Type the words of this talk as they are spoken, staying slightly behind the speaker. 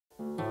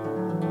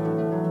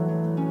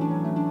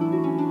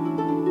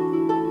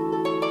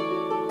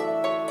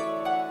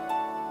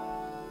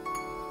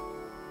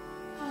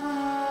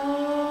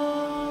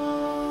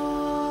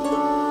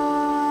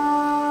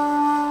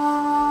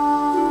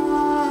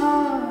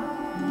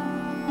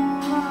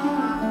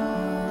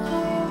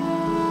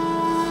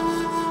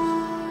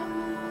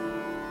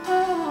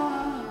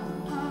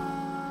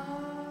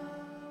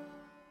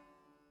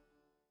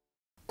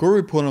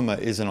Guru Purnima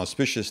is an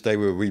auspicious day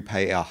where we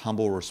pay our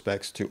humble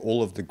respects to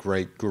all of the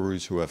great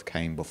gurus who have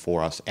came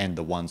before us and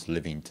the ones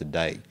living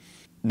today.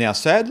 Now,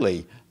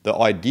 sadly, the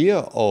idea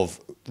of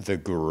the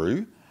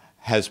guru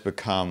has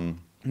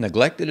become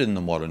neglected in the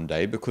modern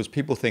day because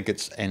people think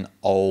it's an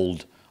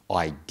old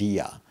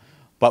idea.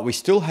 But we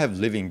still have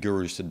living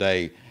gurus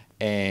today,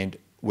 and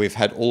we've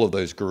had all of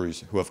those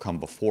gurus who have come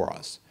before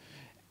us.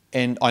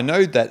 And I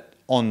know that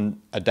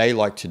on a day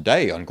like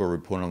today, on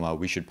Guru Purnima,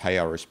 we should pay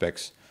our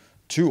respects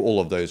to all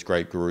of those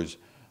great gurus,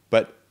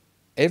 but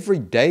every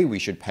day we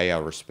should pay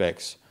our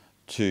respects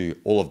to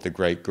all of the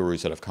great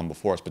gurus that have come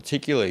before us,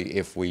 particularly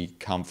if we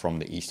come from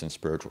the Eastern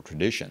spiritual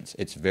traditions.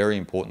 It's very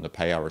important to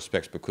pay our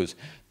respects because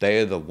they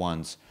are the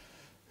ones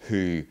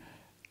who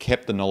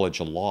kept the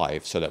knowledge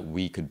alive so that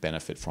we could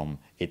benefit from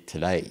it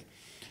today.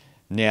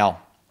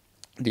 Now,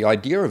 the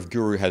idea of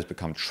guru has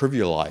become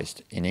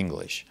trivialized in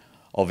English,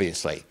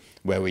 obviously,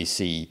 where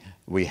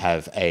we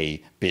have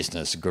a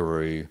business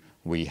guru,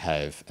 we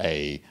have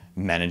a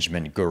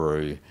management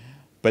guru,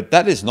 but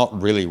that is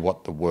not really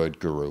what the word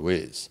guru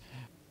is.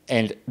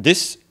 And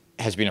this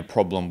has been a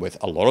problem with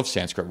a lot of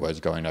Sanskrit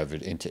words going over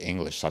into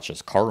English, such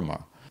as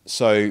karma.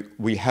 So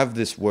we have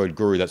this word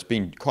guru that's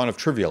been kind of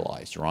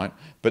trivialized, right?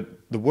 But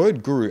the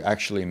word guru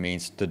actually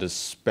means the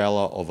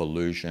dispeller of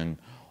illusion,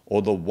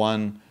 or the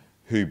one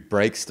who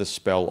breaks the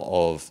spell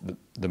of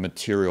the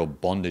material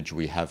bondage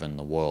we have in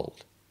the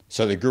world.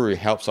 So the guru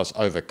helps us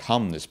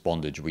overcome this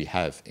bondage we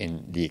have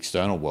in the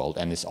external world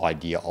and this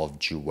idea of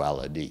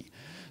duality.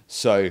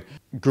 So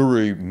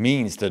guru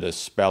means the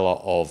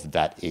dispeller of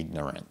that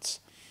ignorance.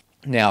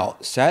 Now,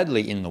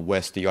 sadly, in the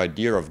West, the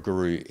idea of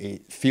guru,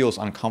 it feels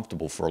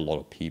uncomfortable for a lot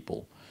of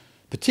people,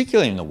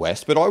 particularly in the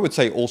West, but I would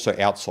say also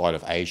outside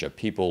of Asia.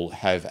 People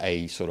have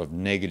a sort of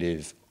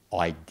negative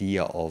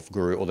idea of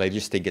guru, or they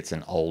just think it's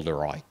an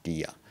older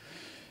idea.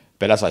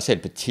 But as I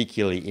said,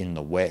 particularly in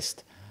the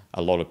West,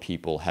 a lot of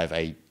people have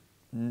a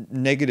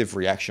negative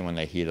reaction when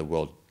they hear the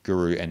word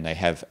guru, and they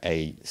have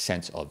a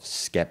sense of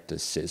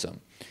skepticism.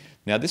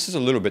 Now, this is a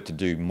little bit to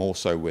do more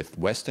so with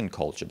Western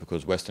culture,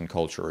 because Western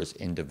culture is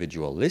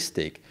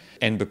individualistic.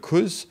 And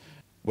because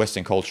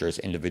Western culture is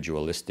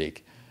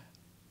individualistic,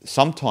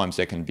 sometimes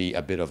there can be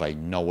a bit of a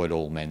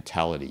know-it-all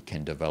mentality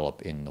can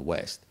develop in the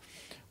West.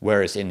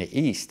 Whereas in the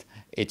East,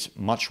 it's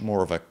much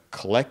more of a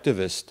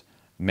collectivist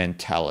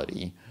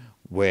mentality,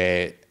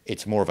 where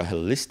it's more of a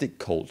holistic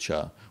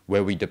culture,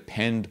 where we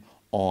depend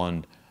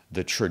on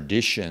the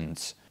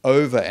traditions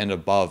over and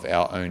above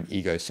our own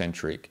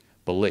egocentric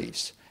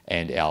beliefs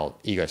and our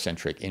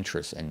egocentric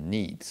interests and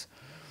needs.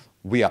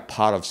 We are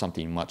part of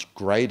something much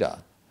greater.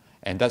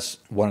 And that's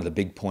one of the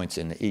big points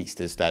in the East,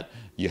 is that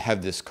you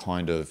have this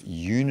kind of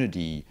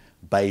unity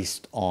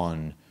based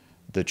on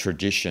the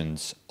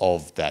traditions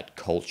of that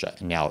culture.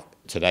 Now,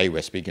 today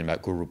we're speaking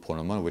about Guru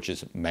Purnima, which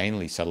is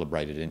mainly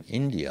celebrated in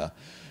India.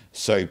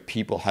 So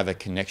people have a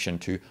connection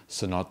to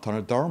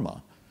Sanatana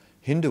Dharma,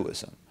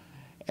 Hinduism.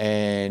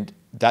 And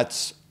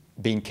that's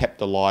being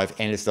kept alive,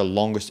 and it's the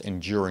longest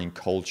enduring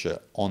culture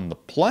on the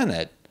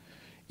planet,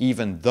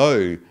 even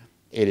though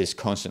it is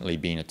constantly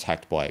being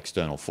attacked by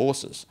external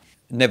forces.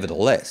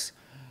 Nevertheless,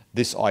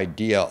 this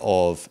idea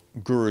of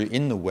guru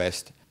in the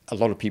West, a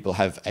lot of people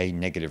have a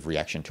negative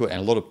reaction to it, and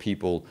a lot of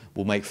people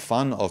will make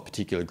fun of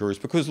particular gurus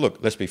because, look,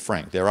 let's be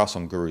frank, there are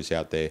some gurus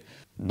out there,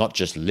 not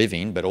just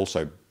living, but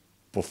also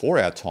before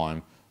our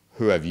time,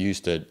 who have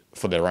used it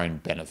for their own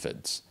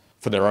benefits,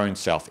 for their own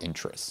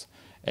self-interests,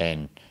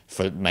 and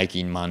for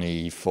making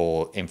money,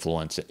 for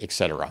influence,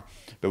 etc.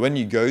 But when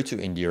you go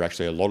to India,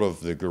 actually a lot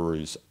of the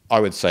gurus, I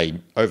would say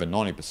over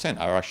 90%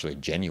 are actually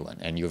genuine.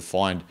 And you'll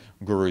find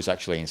gurus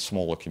actually in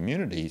smaller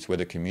communities where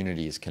the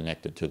community is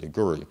connected to the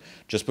guru.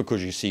 Just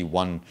because you see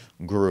one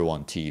guru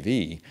on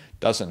TV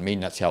doesn't mean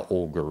that's how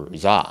all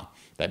gurus are.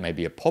 That may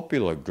be a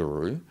popular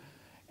guru,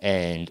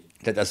 and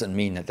that doesn't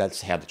mean that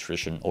that's how the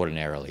tradition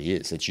ordinarily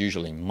is. It's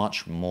usually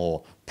much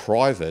more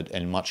private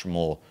and much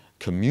more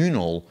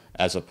communal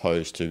as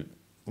opposed to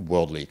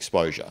worldly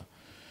exposure.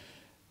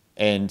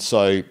 And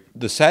so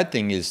the sad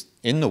thing is,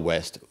 in the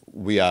West,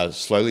 we are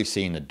slowly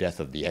seeing the death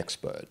of the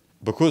expert.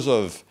 Because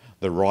of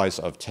the rise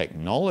of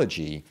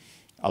technology,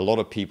 a lot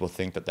of people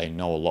think that they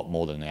know a lot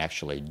more than they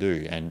actually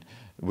do. And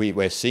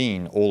we're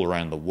seeing all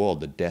around the world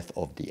the death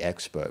of the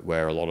expert,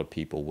 where a lot of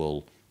people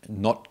will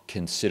not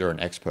consider an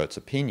expert's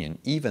opinion,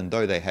 even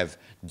though they have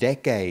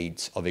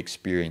decades of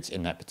experience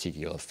in that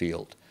particular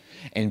field.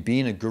 And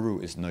being a guru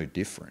is no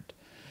different.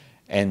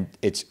 And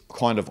it's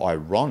kind of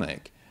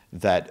ironic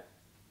that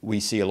we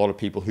see a lot of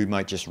people who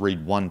might just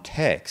read one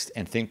text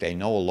and think they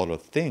know a lot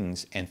of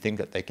things and think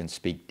that they can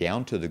speak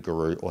down to the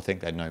guru, or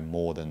think they know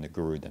more than the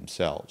guru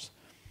themselves.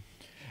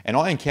 And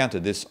I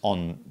encountered this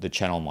on the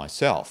channel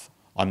myself.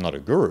 I'm not a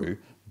guru,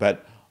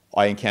 but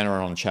I encounter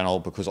it on the channel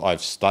because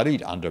I've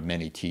studied under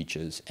many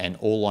teachers, and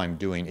all I'm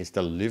doing is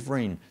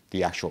delivering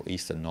the actual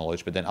Eastern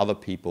knowledge, but then other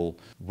people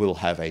will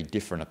have a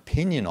different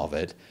opinion of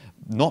it,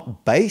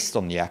 not based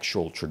on the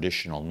actual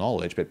traditional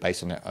knowledge, but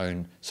based on their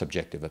own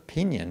subjective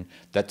opinion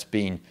that's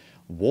been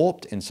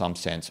warped in some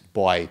sense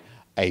by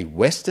a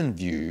Western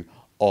view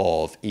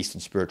of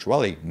Eastern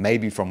spirituality,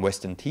 maybe from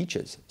Western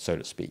teachers, so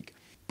to speak.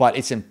 But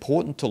it's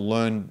important to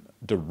learn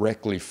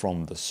directly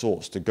from the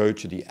source, to go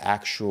to the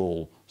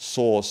actual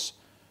source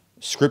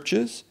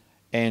scriptures,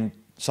 and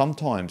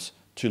sometimes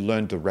to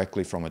learn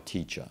directly from a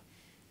teacher.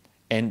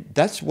 And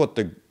that's what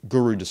the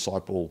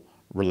guru-disciple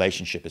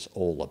relationship is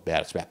all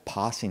about. It's about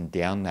passing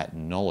down that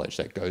knowledge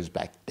that goes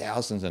back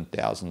thousands and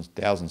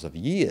thousands of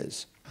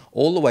years,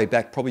 all the way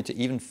back probably to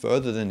even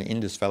further than the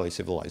Indus Valley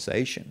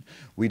civilization.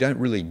 We don't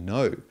really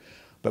know,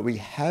 but we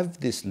have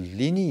this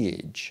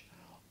lineage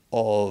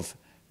of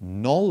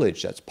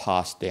knowledge that's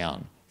passed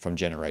down from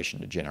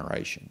generation to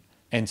generation.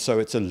 And so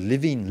it's a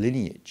living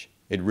lineage.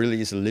 It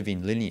really is a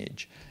living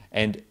lineage.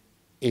 And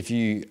if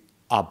you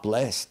are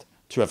blessed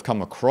to have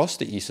come across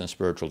the Eastern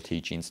spiritual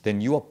teachings,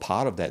 then you are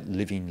part of that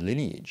living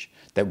lineage,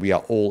 that we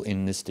are all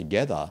in this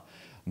together,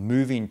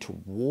 moving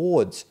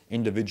towards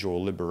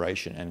individual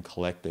liberation and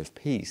collective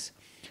peace,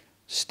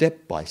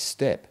 step by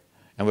step.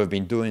 And we've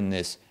been doing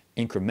this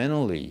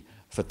incrementally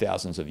for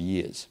thousands of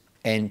years.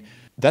 And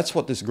that's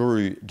what this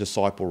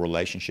guru-disciple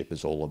relationship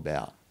is all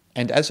about.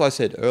 And as I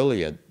said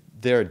earlier,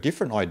 there are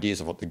different ideas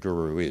of what the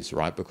guru is,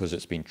 right? Because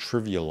it's been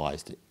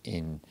trivialized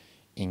in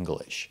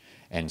English.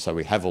 And so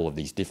we have all of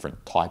these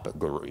different type of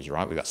gurus,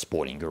 right? We've got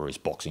sporting gurus,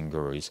 boxing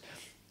gurus,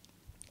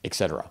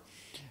 etc.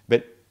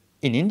 But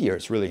in India,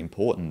 it's really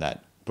important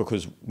that,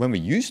 because when we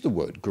use the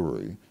word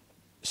guru,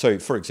 so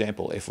for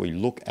example, if we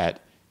look at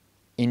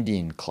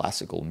Indian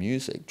classical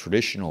music,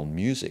 traditional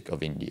music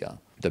of India,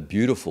 the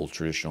beautiful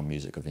traditional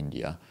music of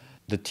India,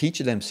 the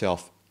teacher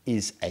themselves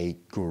is a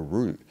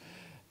guru.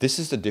 This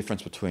is the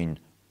difference between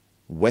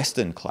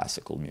Western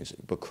classical music,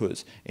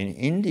 because in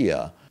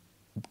India,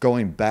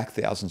 going back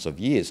thousands of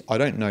years, I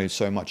don't know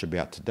so much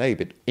about today,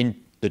 but in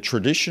the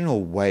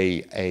traditional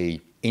way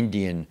a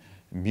Indian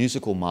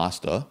musical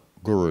master,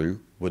 guru,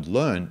 would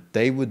learn,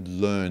 they would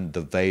learn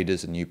the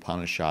Vedas and the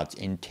Upanishads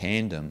in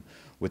tandem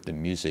with the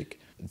music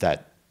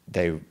that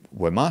they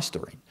were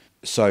mastering.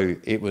 So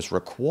it was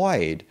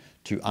required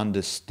to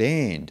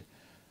understand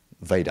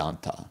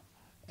Vedanta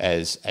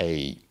as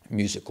a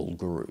musical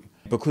guru,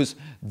 because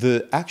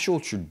the actual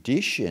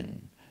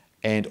tradition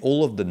and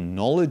all of the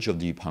knowledge of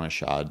the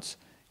Upanishads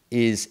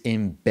is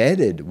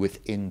embedded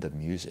within the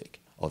music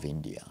of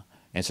India.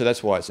 And so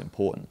that's why it's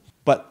important.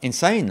 But in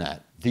saying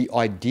that, the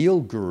ideal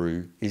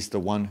guru is the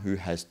one who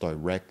has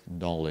direct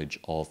knowledge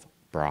of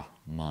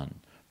Brahman.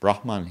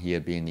 Brahman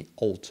here being the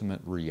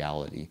ultimate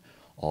reality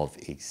of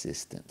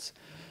existence,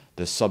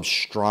 the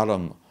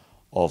substratum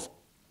of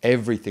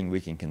everything we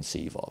can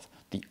conceive of,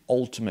 the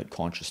ultimate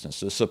consciousness,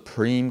 the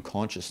supreme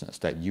consciousness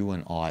that you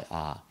and I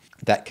are,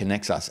 that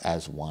connects us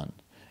as one.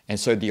 And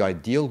so the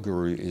ideal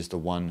guru is the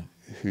one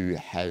who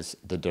has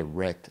the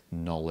direct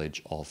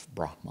knowledge of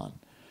Brahman.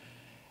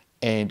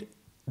 And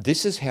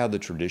this is how the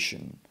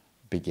tradition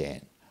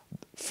began,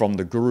 from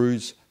the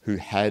gurus who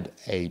had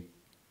a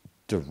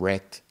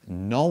direct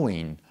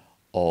knowing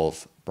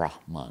of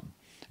Brahman.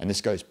 And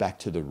this goes back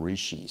to the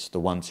rishis, the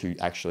ones who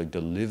actually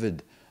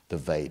delivered the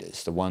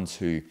Vedas, the ones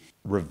who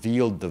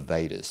revealed the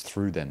Vedas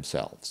through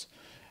themselves.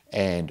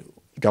 And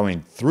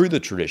going through the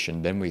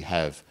tradition, then we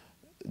have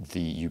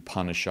the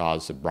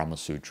Upanishads, the Brahma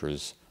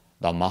Sutras,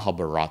 the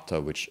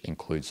Mahabharata, which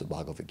includes the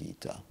Bhagavad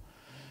Gita.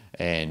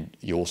 And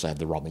you also have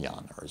the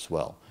Ramayana as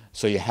well.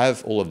 So you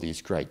have all of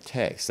these great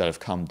texts that have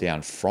come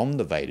down from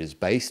the Vedas,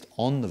 based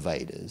on the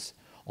Vedas,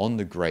 on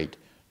the great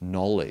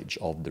knowledge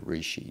of the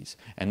rishis.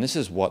 And this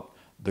is what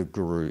the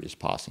guru is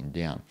passing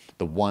down,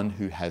 the one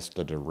who has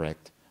the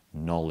direct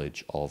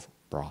knowledge of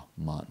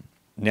Brahman.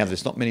 Now,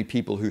 there's not many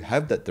people who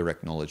have that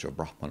direct knowledge of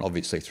Brahman,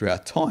 obviously,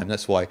 throughout time.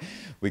 That's why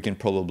we can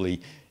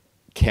probably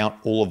count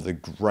all of the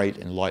great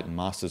enlightened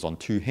masters on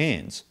two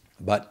hands.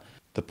 But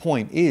the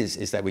point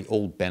is that we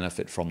all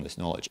benefit from this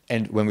knowledge.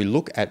 And when we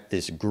look at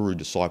this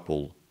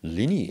guru-disciple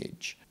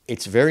lineage,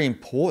 it's very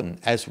important,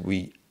 as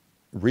we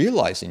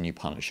realize in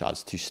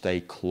Upanishads, to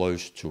stay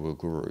close to a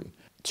guru,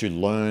 to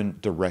learn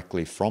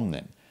directly from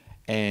them.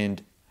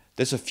 And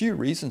there's a few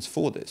reasons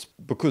for this,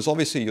 because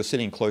obviously you're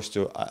sitting close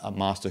to a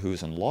master who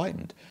is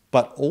enlightened,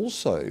 but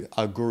also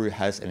a guru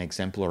has an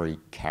exemplary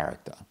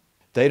character.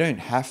 They don't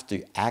have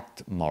to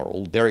act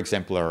moral. Their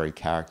exemplary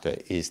character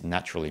is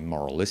naturally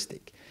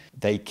moralistic.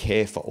 They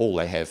care for all.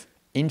 They have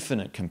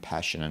infinite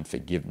compassion and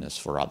forgiveness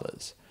for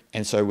others.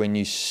 And so when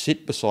you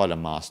sit beside a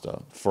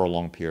master for a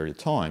long period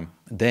of time,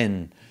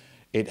 then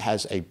it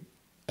has an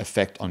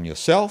effect on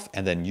yourself,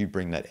 and then you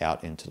bring that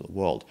out into the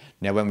world.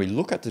 Now, when we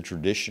look at the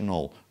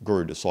traditional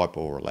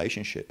guru-disciple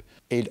relationship,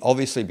 it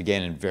obviously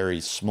began in very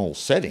small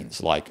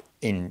settings. Like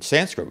in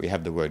Sanskrit, we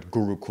have the word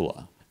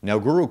gurukula. Now,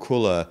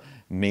 gurukula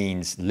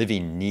means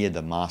living near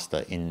the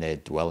master in their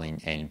dwelling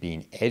and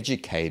being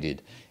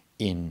educated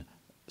in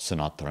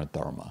Sanatana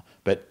Dharma,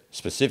 but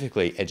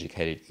specifically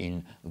educated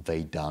in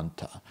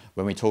Vedanta.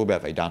 When we talk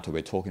about Vedanta,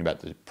 we're talking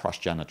about the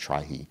Prasthana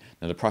Trahi.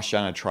 Now, the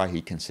Prasthana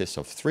Trahi consists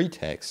of three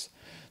texts: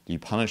 the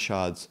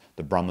Upanishads,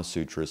 the Brahma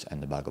Sutras,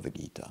 and the Bhagavad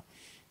Gita.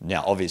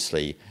 Now,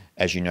 obviously,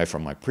 as you know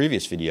from my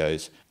previous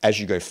videos, as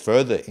you go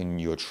further in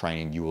your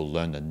training, you will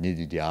learn the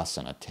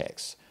Nididhyasana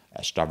texts,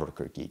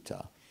 Ashtavaraka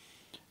Gita,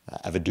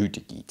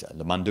 Avadhuta Gita,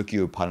 the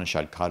Mandukya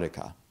Upanishad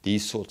Karika,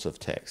 these sorts of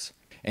texts.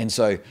 And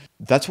so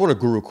that's what a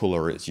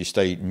Gurukula is. You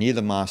stay near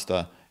the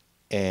master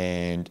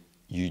and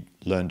you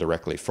learn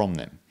directly from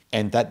them.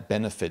 And that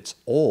benefits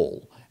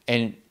all.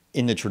 And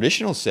in the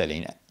traditional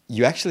setting,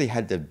 you actually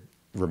had to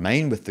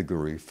remain with the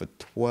guru for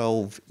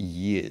 12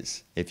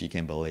 years, if you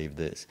can believe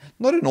this.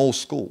 Not in all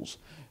schools,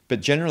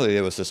 but generally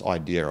there was this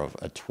idea of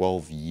a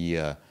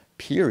 12-year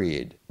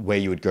period where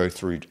you would go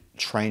through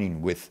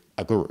training with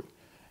a guru.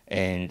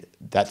 And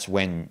that's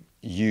when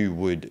you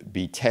would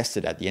be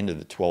tested at the end of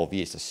the 12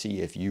 years to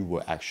see if you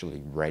were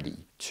actually ready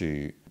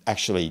to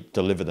actually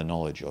deliver the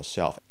knowledge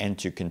yourself and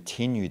to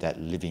continue that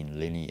living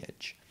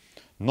lineage.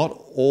 Not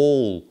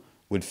all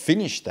would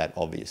finish that,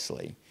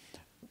 obviously,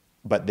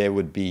 but there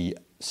would be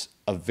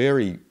a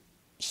very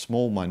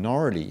small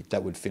minority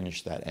that would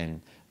finish that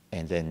and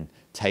then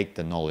take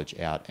the knowledge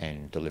out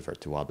and deliver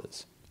it to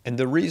others. And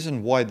the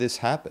reason why this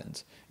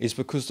happens is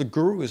because the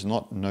guru is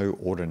not no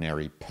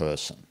ordinary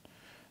person.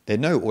 They're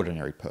no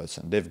ordinary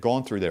person. They've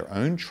gone through their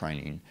own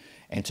training,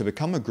 and to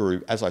become a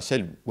guru, as I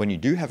said, when you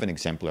do have an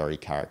exemplary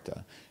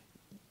character,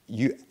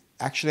 you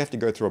actually have to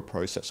go through a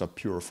process of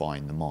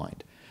purifying the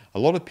mind. A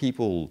lot of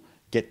people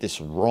get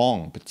this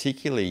wrong,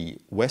 particularly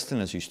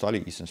Westerners who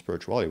study Eastern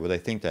spirituality, where they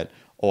think that,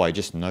 oh, I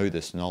just know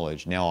this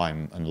knowledge, now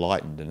I'm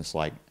enlightened. And it's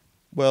like,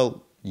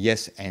 well,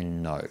 yes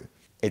and no.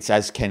 It's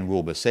as Ken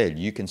Wilber said,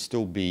 you can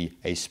still be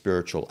a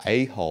spiritual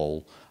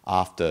a-hole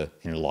after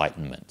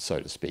enlightenment, so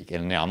to speak.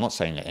 And now I'm not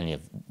saying that any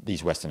of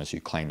these Westerners who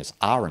claim this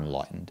are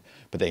enlightened,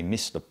 but they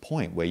miss the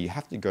point where you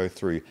have to go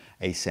through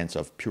a sense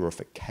of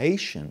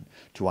purification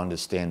to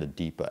understand the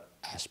deeper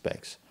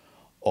aspects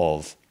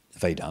of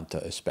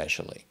Vedanta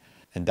especially.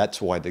 And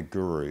that's why the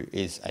guru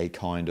is a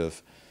kind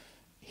of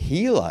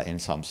healer in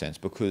some sense,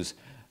 because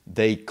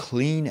they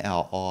clean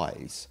our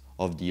eyes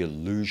of the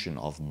illusion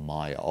of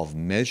Maya, of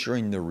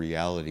measuring the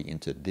reality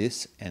into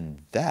this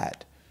and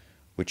that,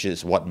 which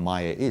is what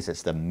Maya is.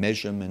 It's the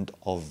measurement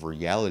of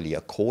reality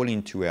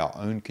according to our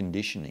own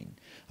conditioning,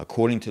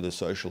 according to the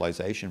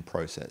socialization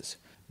process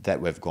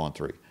that we've gone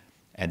through.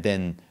 And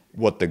then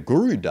what the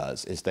guru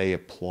does is they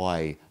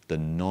apply the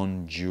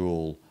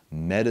non-dual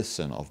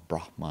medicine of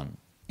Brahman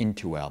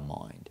into our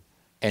mind.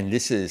 And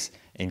this is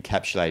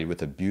encapsulated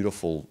with a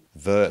beautiful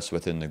verse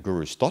within the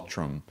Guru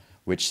Stotram,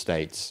 which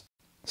states,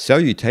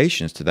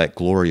 "Salutations to that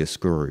glorious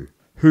Guru,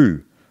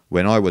 who,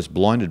 when I was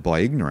blinded by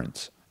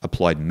ignorance,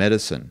 applied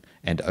medicine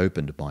and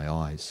opened my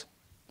eyes."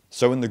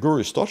 So in the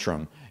Guru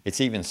Stotram,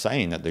 it's even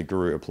saying that the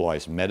Guru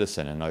applies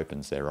medicine and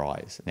opens their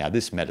eyes. Now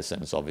this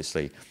medicine is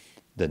obviously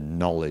the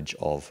knowledge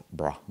of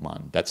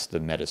Brahman. That's the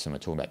medicine we're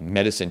talking about.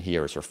 Medicine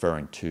here is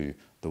referring to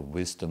the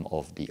wisdom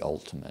of the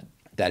ultimate.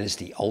 That is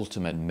the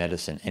ultimate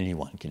medicine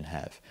anyone can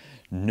have.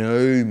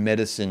 No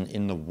medicine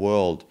in the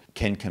world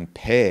can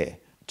compare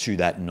to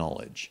that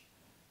knowledge.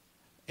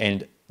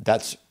 And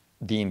that's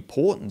the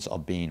importance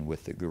of being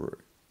with the guru.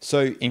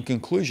 So in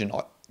conclusion,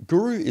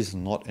 guru is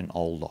not an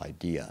old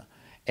idea,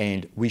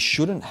 and we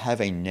shouldn't have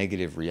a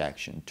negative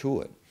reaction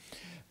to it,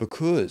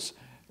 because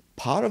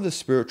part of the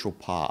spiritual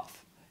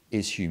path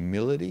is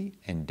humility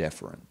and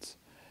deference.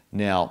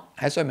 Now,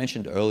 as I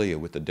mentioned earlier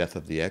with the death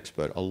of the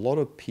expert, a lot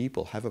of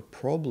people have a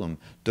problem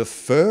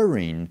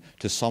deferring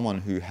to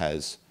someone who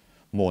has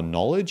more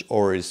knowledge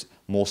or is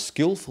more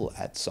skillful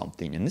at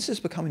something. And this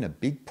is becoming a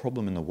big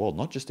problem in the world,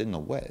 not just in the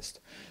West,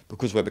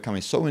 because we're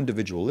becoming so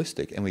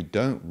individualistic and we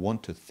don't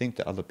want to think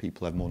that other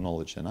people have more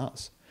knowledge than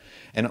us.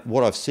 And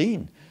what I've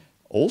seen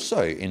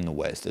also in the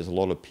West is a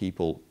lot of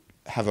people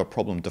have a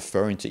problem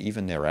deferring to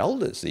even their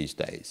elders these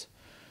days.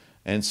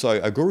 And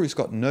so a guru's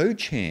got no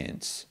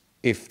chance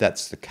if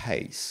that's the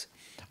case.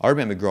 I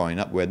remember growing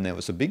up when there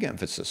was a big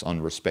emphasis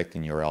on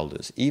respecting your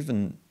elders,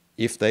 even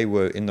if they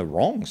were in the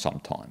wrong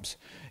sometimes.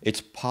 It's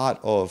part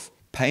of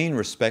paying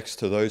respects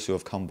to those who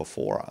have come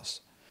before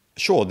us.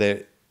 Sure,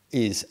 there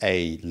is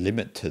a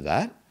limit to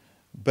that,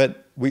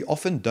 but we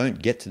often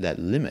don't get to that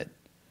limit.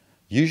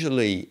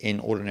 Usually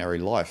in ordinary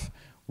life,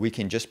 we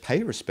can just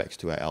pay respects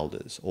to our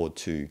elders or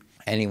to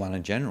anyone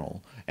in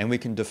general, and we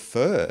can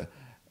defer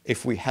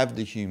if we have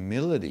the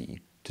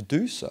humility to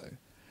do so.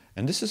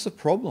 And this is a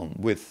problem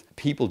with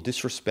people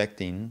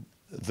disrespecting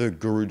the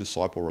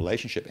guru-disciple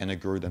relationship and a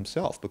guru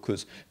themselves,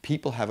 because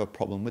people have a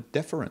problem with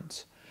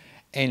deference.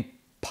 And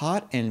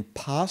part and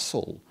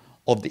parcel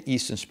of the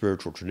Eastern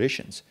spiritual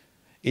traditions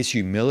is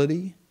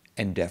humility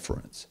and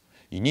deference.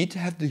 You need to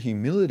have the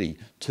humility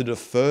to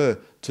defer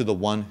to the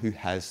one who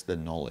has the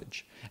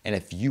knowledge. And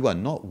if you are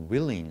not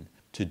willing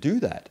to do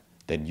that,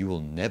 then you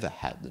will never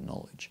have the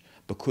knowledge,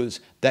 because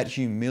that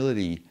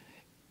humility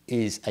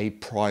is a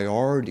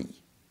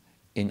priority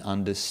in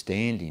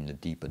understanding the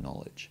deeper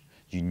knowledge.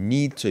 You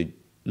need to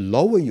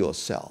lower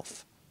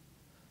yourself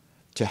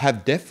to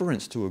have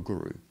deference to a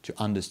guru to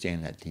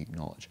understand that deep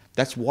knowledge.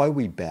 That's why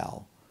we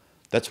bow.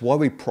 That's why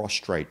we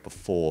prostrate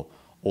before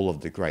all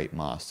of the great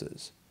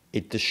masters.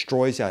 It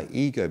destroys our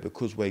ego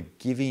because we're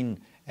giving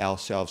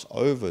ourselves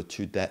over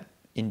to that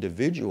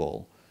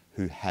individual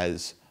who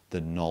has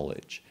the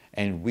knowledge.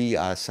 And we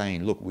are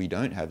saying, look, we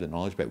don't have the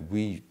knowledge, but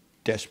we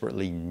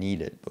desperately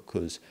need it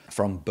because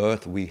from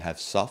birth we have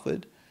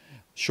suffered.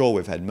 Sure,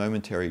 we've had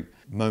momentary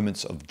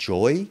moments of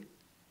joy,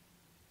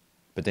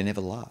 but they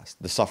never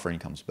last. The suffering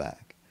comes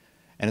back.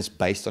 And it's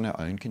based on our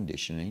own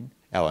conditioning,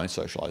 our own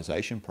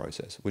socialization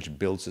process, which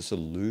builds this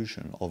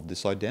illusion of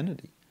this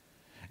identity.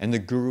 And the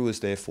guru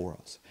is there for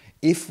us.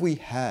 If we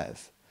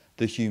have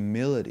the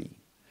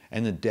humility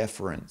and the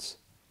deference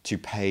to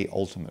pay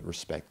ultimate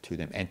respect to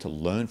them and to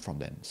learn from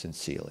them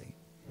sincerely.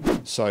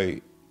 So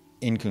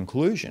in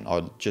conclusion,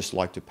 I'd just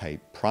like to pay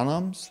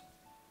pranams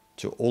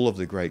to all of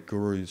the great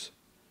gurus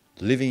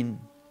living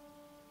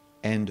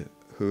and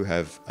who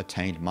have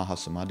attained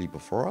Mahasamadhi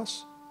before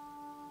us.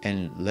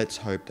 And let's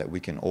hope that we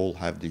can all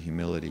have the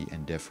humility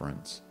and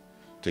deference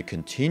to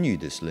continue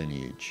this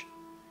lineage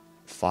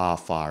far,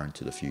 far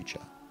into the future.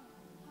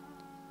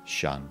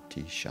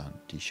 Shanti,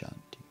 Shanti,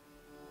 Shanti.